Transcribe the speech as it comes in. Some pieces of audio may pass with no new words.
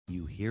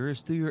hear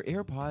us through your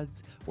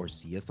AirPods or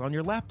see us on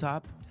your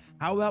laptop,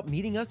 how about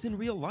meeting us in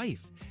real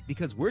life?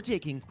 Because we're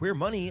taking Queer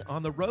Money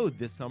on the road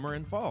this summer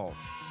and fall.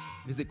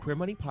 Visit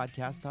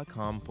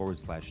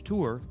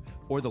queermoneypodcast.com/tour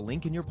or the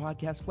link in your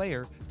podcast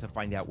player to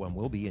find out when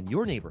we'll be in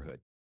your neighborhood.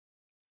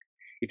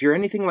 If you're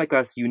anything like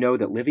us, you know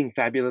that living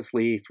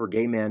fabulously for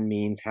gay men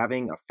means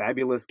having a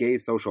fabulous gay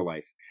social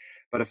life.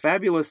 But a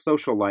fabulous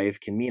social life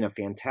can mean a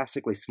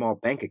fantastically small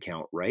bank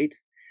account, right?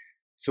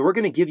 So we're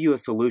going to give you a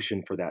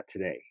solution for that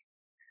today.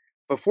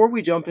 Before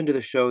we jump into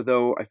the show,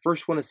 though, I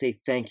first want to say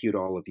thank you to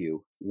all of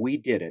you. We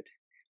did it.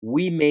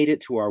 We made it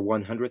to our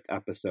 100th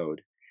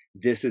episode.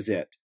 This is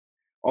it.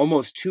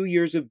 Almost 2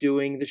 years of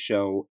doing the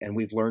show, and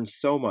we've learned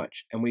so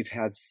much, and we've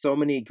had so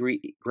many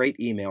great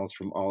emails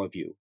from all of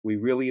you. We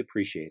really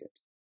appreciate it.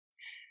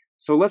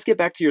 So let's get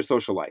back to your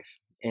social life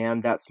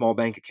and that small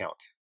bank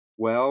account.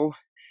 Well,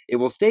 it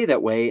will stay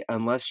that way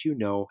unless you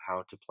know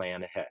how to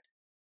plan ahead.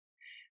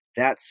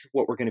 That's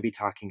what we're going to be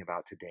talking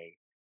about today.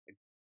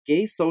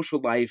 Gay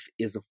social life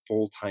is a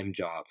full-time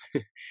job.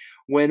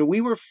 When we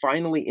were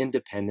finally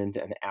independent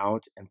and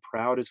out and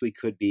proud as we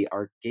could be,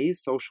 our gay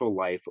social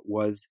life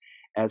was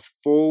as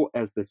full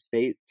as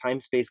the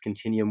time-space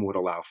continuum would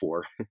allow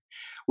for.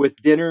 With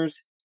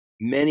dinners,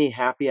 many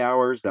happy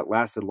hours that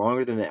lasted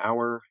longer than an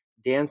hour,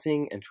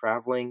 dancing and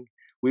traveling,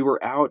 we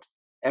were out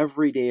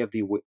every day of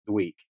the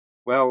week.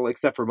 Well,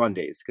 except for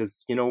Mondays,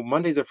 because,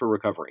 Mondays are for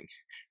recovering.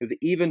 Because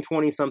even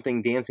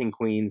 20-something dancing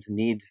queens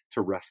need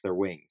to rest their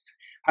wings.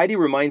 Heidi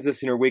reminds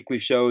us in her weekly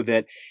show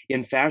that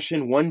in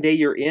fashion, one day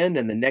you're in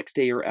and the next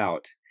day you're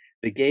out.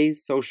 The gay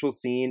social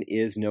scene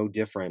is no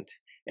different.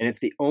 And it's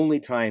the only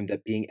time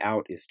that being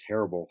out is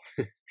terrible.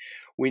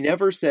 We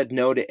never said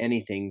no to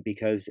anything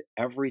because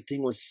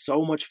everything was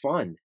so much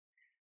fun.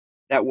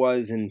 That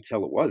was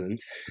until it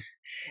wasn't.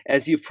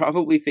 As you've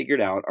probably figured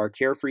out, our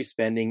carefree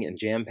spending and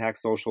jam-packed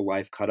social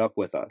life caught up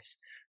with us.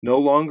 No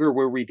longer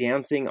were we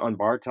dancing on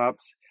bar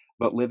tops,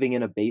 but living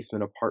in a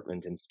basement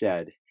apartment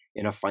instead,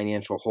 in a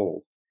financial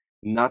hole.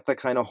 Not the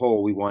kind of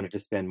hole we wanted to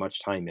spend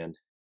much time in.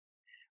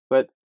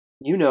 But,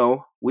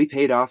 we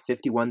paid off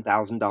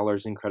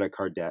 $51,000 in credit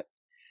card debt.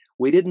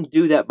 We didn't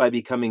do that by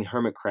becoming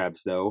hermit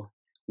crabs, though.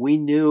 We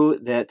knew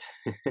that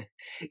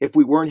if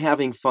we weren't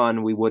having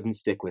fun, we wouldn't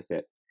stick with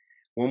it.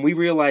 When we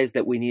realized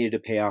that we needed to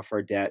pay off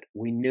our debt,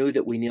 we knew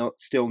that we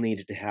still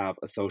needed to have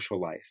a social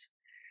life.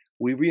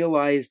 We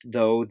realized,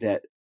 though,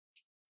 that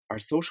our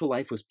social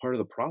life was part of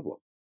the problem,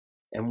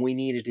 and we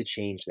needed to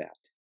change that.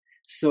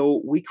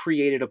 So we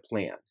created a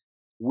plan.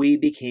 We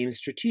became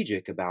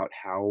strategic about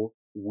how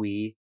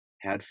we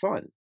had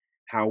fun,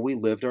 how we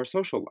lived our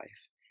social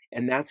life.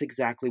 And that's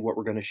exactly what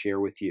we're going to share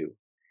with you.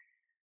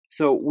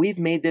 So we've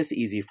made this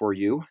easy for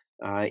you.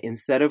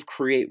 Instead of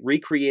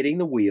recreating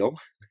the wheel,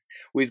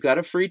 we've got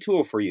a free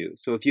tool for you.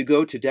 So if you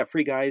go to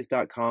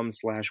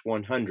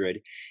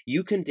debtfreeguys.com/100,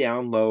 you can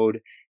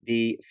download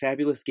the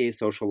Fabulous Gay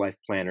Social Life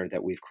Planner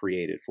that we've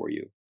created for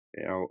you.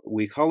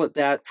 We call it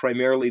that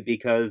primarily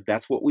because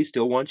that's what we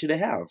still want you to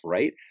have,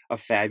 right? A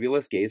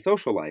fabulous gay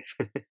social life.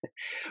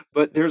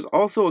 But there's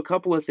also a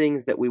couple of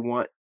things that we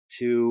want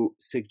to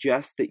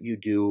suggest that you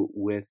do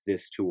with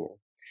this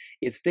tool.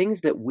 It's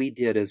things that we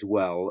did as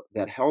well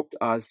that helped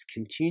us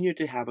continue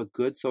to have a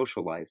good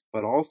social life,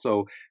 but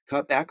also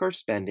cut back our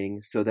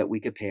spending so that we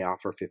could pay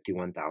off our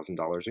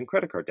 $51,000 in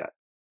credit card debt.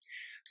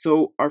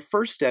 So our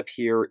first step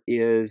here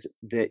is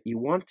that you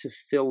want to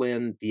fill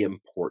in the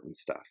important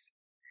stuff.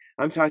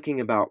 I'm talking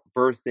about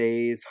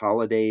birthdays,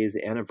 holidays,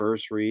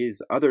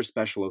 anniversaries, other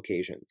special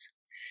occasions.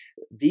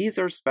 These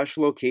are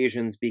special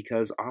occasions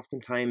because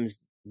oftentimes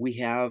we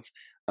have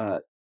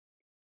a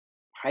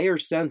higher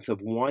sense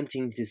of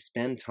wanting to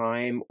spend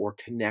time or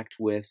connect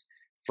with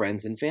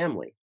friends and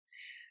family.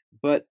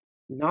 But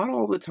not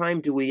all the time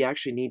do we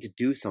actually need to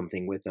do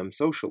something with them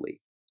socially.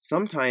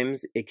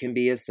 Sometimes it can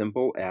be as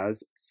simple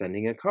as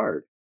sending a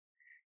card.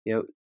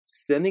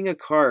 Sending a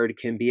card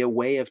can be a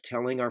way of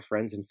telling our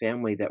friends and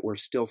family that we're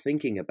still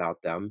thinking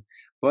about them,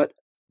 but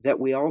that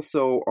we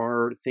also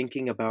are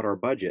thinking about our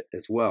budget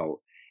as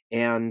well.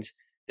 And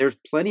there's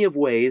plenty of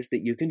ways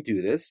that you can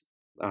do this.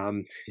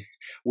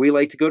 We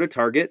like to go to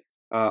Target,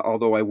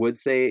 although I would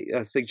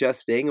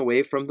suggest staying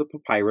away from the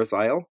papyrus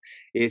aisle.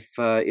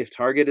 If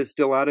Target is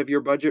still out of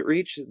your budget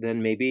reach,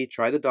 then maybe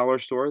try the dollar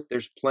store.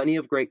 There's plenty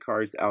of great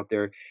cards out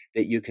there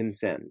that you can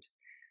send.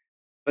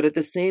 But at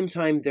the same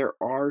time, there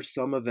are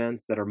some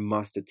events that are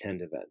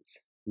must-attend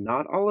events.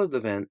 Not all of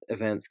the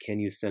events can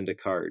you send a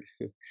card.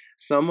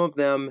 Some of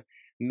them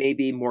may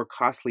be more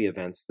costly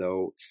events,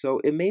 though, so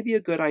it may be a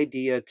good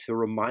idea to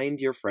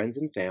remind your friends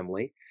and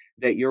family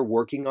that you're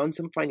working on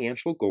some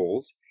financial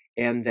goals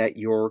and that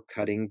you're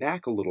cutting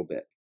back a little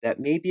bit. That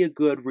may be a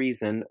good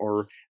reason,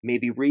 or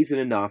maybe reason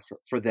enough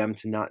for them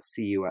to not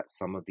see you at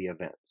some of the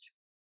events.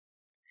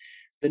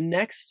 The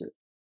next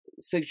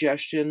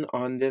suggestion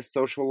on this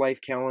social life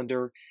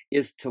calendar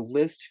is to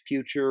list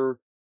future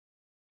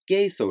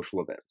gay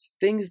social events,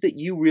 things that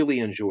you really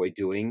enjoy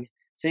doing,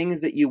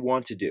 things that you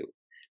want to do.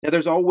 Now,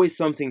 there's always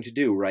something to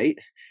do, right?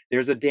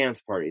 There's a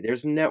dance party,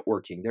 there's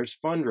networking, there's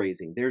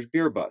fundraising, there's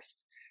beer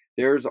bust.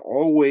 There's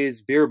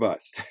always beer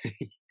bust.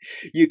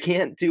 You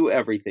can't do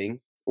everything,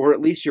 or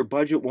at least your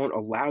budget won't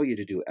allow you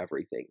to do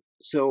everything.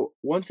 So,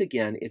 once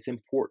again, it's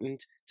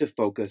important to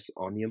focus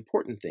on the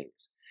important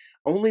things.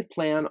 Only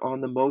plan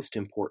on the most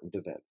important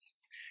events.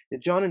 Now,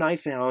 John and I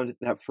found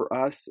that for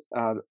us,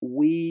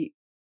 we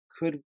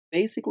could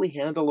basically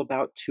handle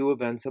about 2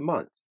 events a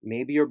month.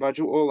 Maybe your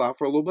budget will allow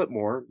for a little bit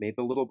more, maybe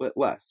a little bit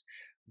less.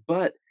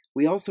 But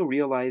we also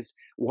realized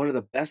one of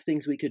the best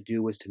things we could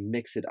do was to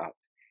mix it up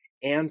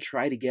and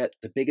try to get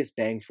the biggest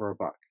bang for our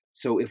buck.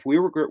 So if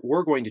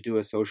were going to do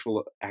a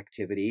social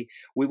activity,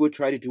 we would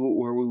try to do it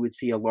where we would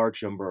see a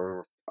large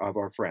number of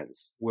our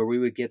friends, where we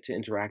would get to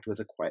interact with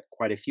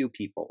quite a few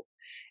people.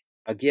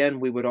 Again,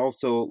 we would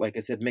also, like I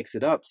said, mix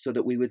it up so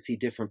that we would see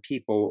different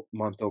people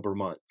month over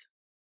month.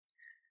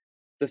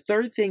 The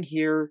third thing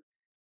here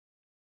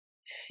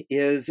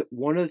is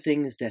one of the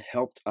things that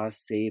helped us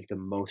save the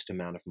most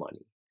amount of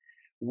money.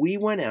 We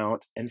went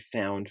out and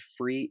found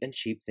free and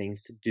cheap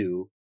things to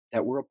do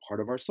that were a part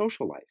of our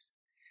social life.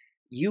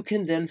 You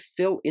can then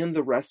fill in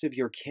the rest of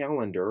your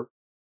calendar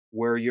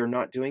where you're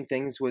not doing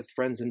things with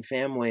friends and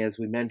family, as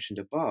we mentioned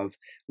above,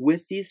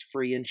 with these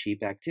free and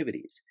cheap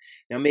activities.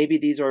 Now, maybe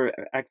these are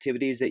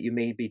activities that you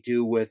maybe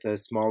do with a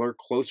smaller,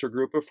 closer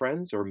group of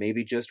friends, or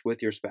maybe just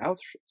with your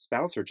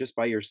spouse or just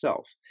by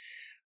yourself.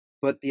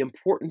 But the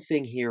important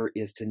thing here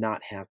is to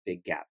not have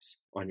big gaps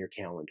on your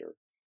calendar,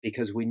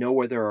 because we know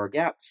where there are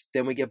gaps,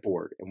 then we get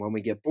bored. And when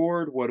we get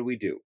bored, what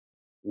do?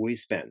 We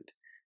spend.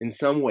 In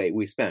some way,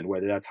 we spend,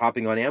 whether that's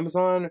hopping on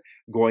Amazon,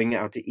 going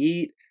out to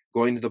eat,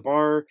 going to the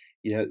bar,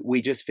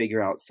 we just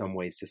figure out some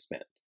ways to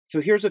spend. So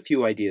here's a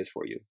few ideas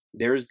for you.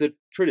 There's the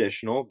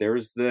traditional,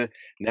 there's the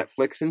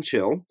Netflix and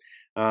chill.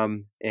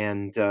 John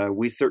and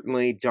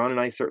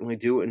I certainly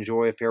do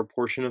enjoy a fair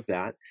portion of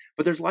that.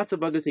 But there's lots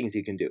of other things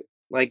you can do.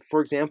 Like, for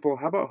example,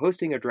 how about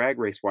hosting a drag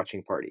race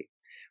watching party?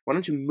 Why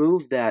don't you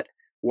move that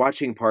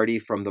watching party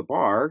from the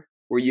bar,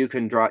 where you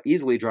can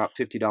easily drop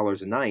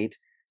 $50 a night,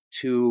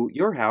 to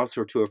your house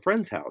or to a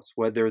friend's house,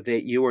 whether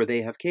you or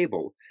they have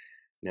cable.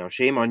 Now,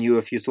 shame on you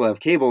if you still have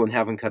cable and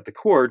haven't cut the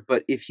cord,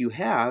 but if you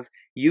have,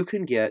 you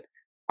can get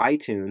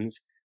iTunes.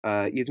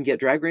 You can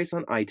get Drag Race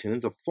on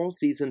iTunes, a full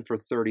season for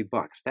 $30.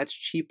 That's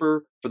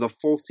cheaper for the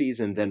full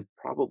season than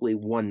probably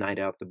one night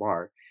out at the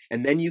bar.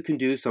 And then you can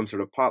do some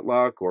sort of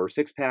potluck or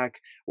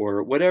six-pack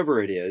or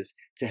whatever it is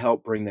to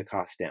help bring the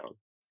cost down.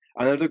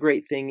 Another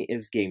great thing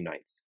is game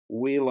nights.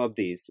 We love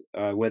these,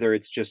 whether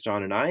it's just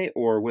John and I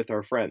or with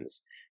our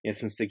friends.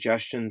 Some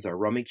suggestions are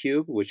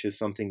Rummikub, which is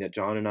something that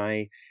John and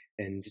I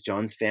and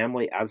John's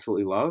family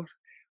absolutely love.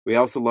 We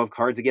also love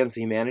Cards Against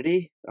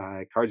Humanity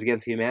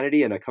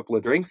and a couple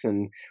of drinks,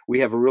 and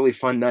we have a really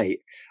fun night.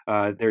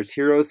 There's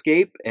Hero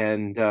Escape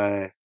and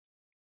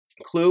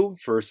Clue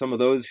for some of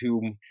those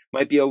who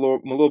might be a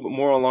little bit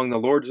more along the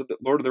Lord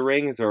of the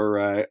Rings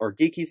or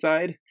geeky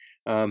side.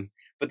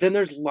 But then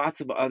there's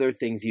lots of other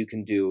things you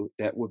can do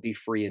that would be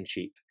free and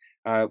cheap.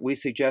 We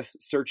suggest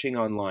searching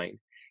online.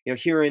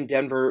 Here in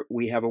Denver,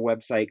 we have a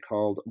website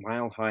called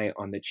Mile High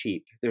on the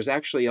Cheap. There's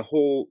actually a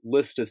whole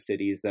list of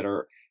cities that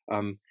are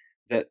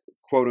that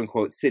quote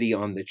unquote city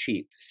on the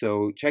cheap.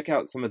 So check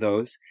out some of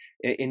those.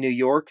 In New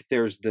York,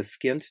 there's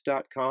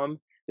theskint.com.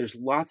 There's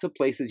lots of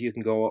places you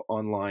can go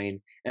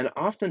online, and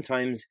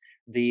oftentimes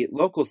the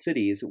local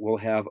cities will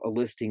have a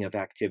listing of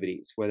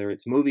activities, whether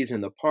it's movies in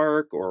the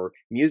park or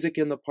music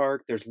in the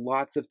park. There's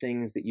lots of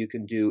things that you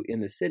can do in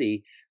the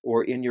city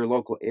or in your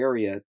local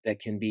area that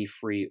can be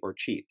free or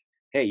cheap.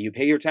 Hey, you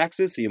pay your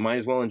taxes, so you might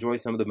as well enjoy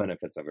some of the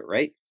benefits of it,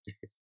 right?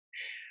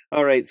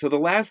 All right, so the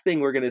last thing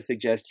we're going to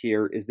suggest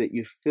here is that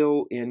you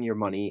fill in your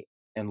money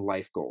and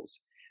life goals.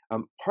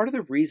 Part of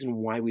the reason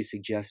why we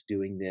suggest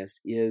doing this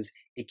is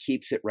it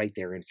keeps it right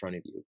there in front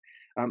of you.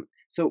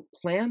 So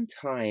plan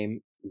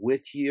time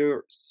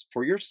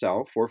for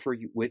yourself or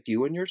with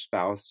you and your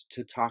spouse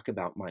to talk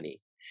about money.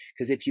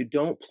 Because if you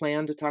don't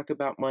plan to talk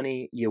about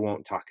money, you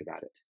won't talk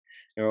about it.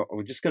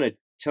 We're just going to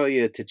tell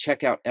you to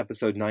check out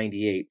episode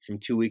 98 from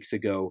 2 weeks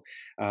ago,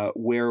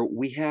 where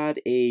we had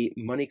a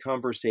money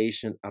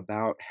conversation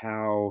about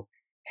how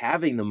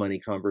having the money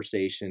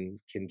conversation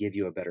can give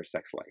you a better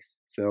sex life.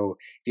 So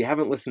if you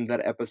haven't listened to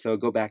that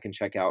episode, go back and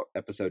check out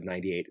episode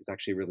 98. It's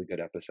actually a really good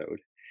episode.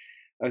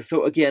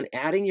 So again,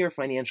 adding your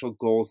financial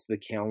goals to the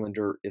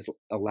calendar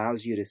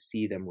allows you to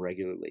see them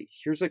regularly.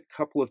 Here's a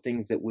couple of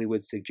things that we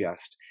would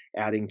suggest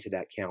adding to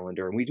that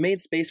calendar, and we've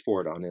made space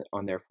for it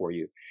on there for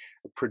you.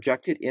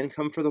 Projected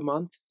income for the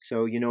month,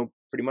 so you know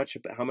pretty much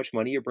how much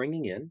money you're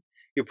bringing in.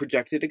 Your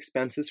projected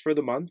expenses for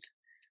the month.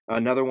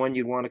 Another one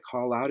you'd want to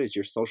call out is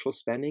your social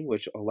spending,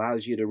 which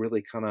allows you to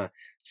really kind of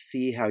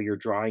see how you're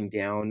drawing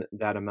down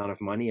that amount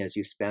of money as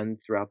you spend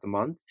throughout the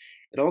month.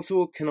 It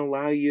also can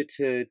allow you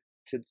to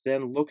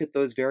then look at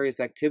those various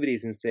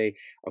activities and say,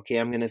 okay,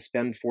 I'm going to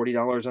spend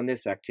 $40 on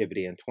this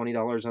activity and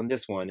 $20 on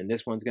this one, and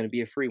this one's going to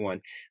be a free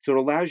one. So it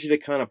allows you to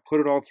kind of put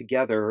it all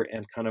together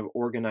and kind of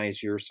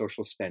organize your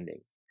social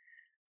spending.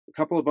 A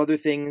couple of other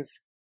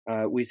things,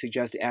 we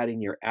suggest adding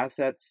your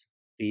assets,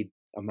 the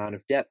amount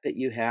of debt that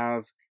you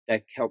have.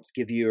 That helps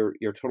give you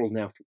your total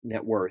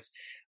net worth.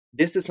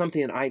 This is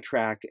something that I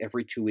track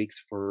every 2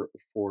 weeks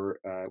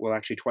well,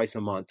 actually twice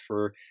a month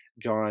for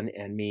John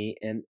and me,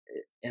 and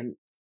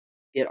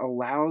it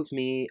allows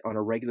me on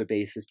a regular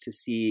basis to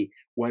see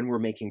when we're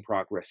making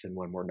progress and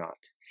when we're not.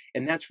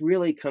 And that's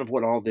really kind of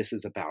what all this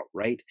is about,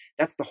 right?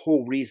 That's the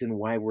whole reason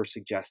why we're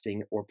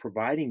suggesting or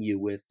providing you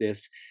with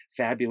this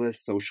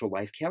fabulous social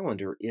life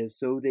calendar, is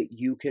so that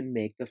you can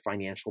make the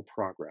financial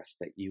progress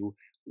that you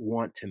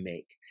want to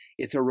make.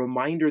 It's a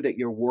reminder that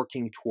you're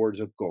working towards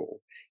a goal.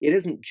 It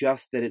isn't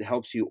just that it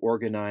helps you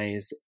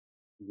organize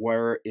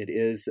where it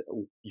is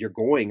you're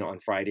going on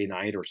Friday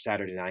night or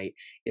Saturday night.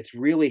 It's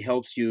really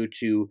helps you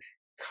to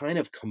kind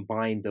of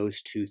combine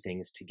those two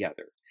things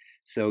together.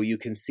 So you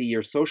can see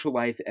your social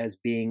life as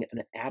being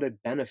an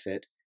added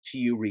benefit to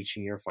you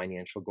reaching your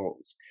financial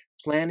goals.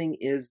 Planning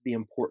is the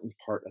important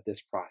part of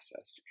this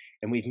process,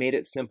 and we've made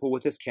it simple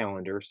with this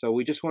calendar. So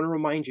we just want to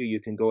remind you, you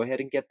can go ahead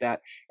and get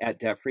that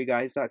at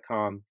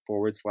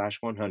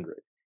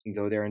debtfreeguys.com/100. You can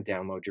go there and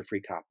download your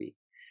free copy.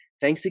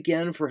 Thanks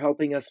again for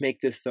helping us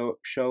make this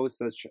show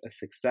such a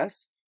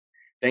success.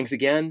 Thanks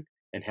again,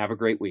 and have a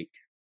great week.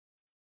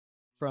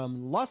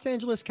 From Los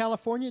Angeles,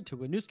 California to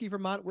Winooski,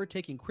 Vermont, we're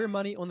taking Queer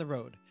Money on the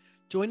road.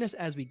 Join us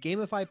as we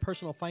gamify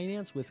personal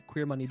finance with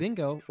Queer Money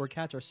Bingo, or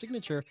catch our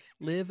signature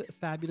Live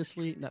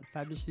Fabulously, Not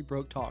Fabulously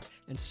Broke talk,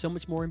 and so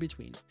much more in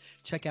between.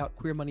 Check out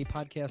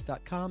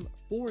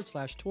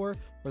queermoneypodcast.com/tour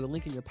or the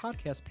link in your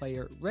podcast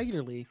player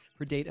regularly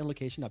for date and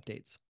location updates.